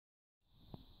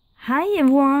Hi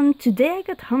everyone, today I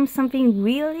got home something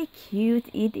really cute.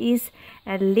 It is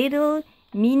a little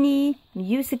mini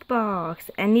music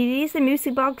box, and it is a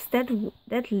music box that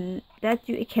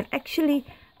you can actually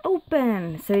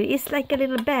open. So it's like a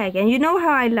little bag, and you know how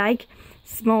I like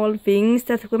small things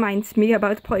that reminds me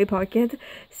about Polly Pocket.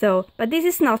 But this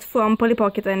is not from Polly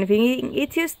Pocket or anything.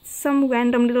 It's just some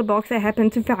random little box I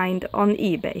happened to find on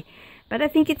eBay. But I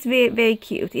think it's very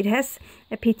cute. It has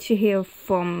a picture here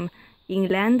from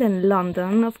England and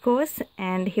London, of course,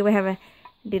 and here we have a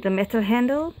little metal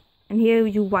handle, and here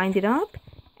you wind it up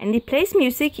and it plays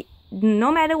music no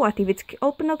matter what. If it's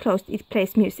open or closed, it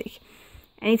plays music,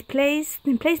 and it plays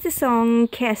the song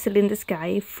Castle in the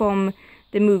Sky from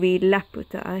the movie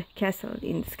Laputa, Castle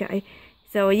in the Sky.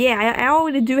 So yeah, I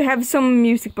already do have some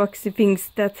music box things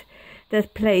that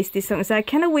plays this song, so I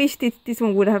kind of wish this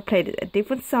one would have played a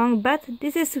different song, but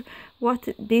this is what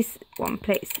this one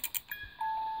plays.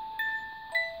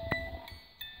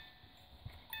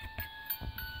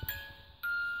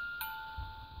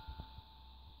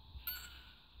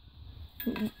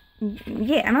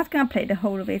 Yeah, I'm not gonna play the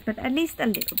whole of it, but at least a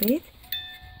little bit.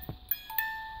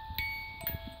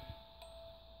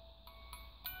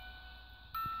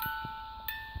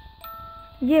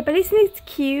 Yeah, but isn't it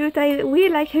cute? I really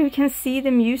like how you can see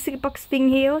the music box thing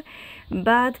here.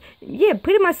 But yeah,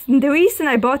 pretty much the reason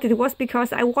I bought it was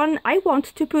because I want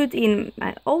to put in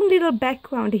my own little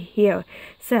background here,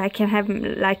 so I can have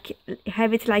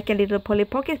it like a little Polly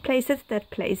Pocket playset that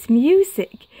plays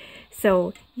music.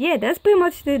 So yeah, that's pretty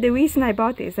much the reason I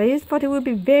bought this. I just thought it would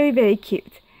be very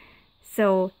cute.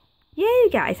 So yeah, you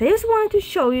guys, I just wanted to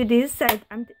show you this. There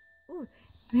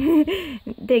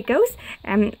it goes.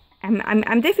 I'm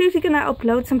definitely gonna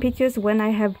upload some pictures when I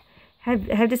have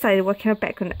decided what kind of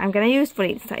background I'm gonna use for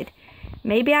the inside.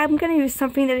 Maybe I'm gonna use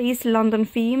something that is London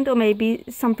themed, or maybe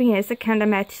something else that kind of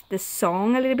matches the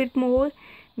song a little bit more.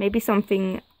 Maybe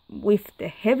something with the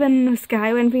heaven,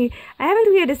 sky, and I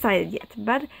haven't really decided yet,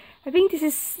 but I think this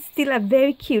is still a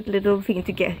very cute little thing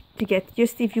to get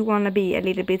just if you want to be a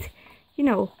little bit, you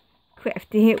know,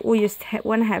 crafty, or just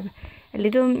want to have a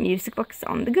little music box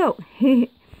on the go.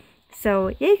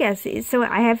 So yeah, guys, so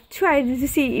I have tried to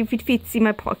see if it fits in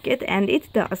my pocket, and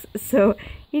it does, so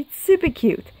it's super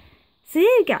cute. So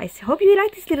yeah, guys, hope you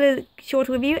like this little short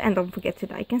review, and don't forget to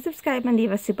like and subscribe and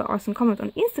leave a super awesome comment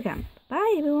on Instagram.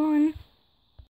 Bye everyone!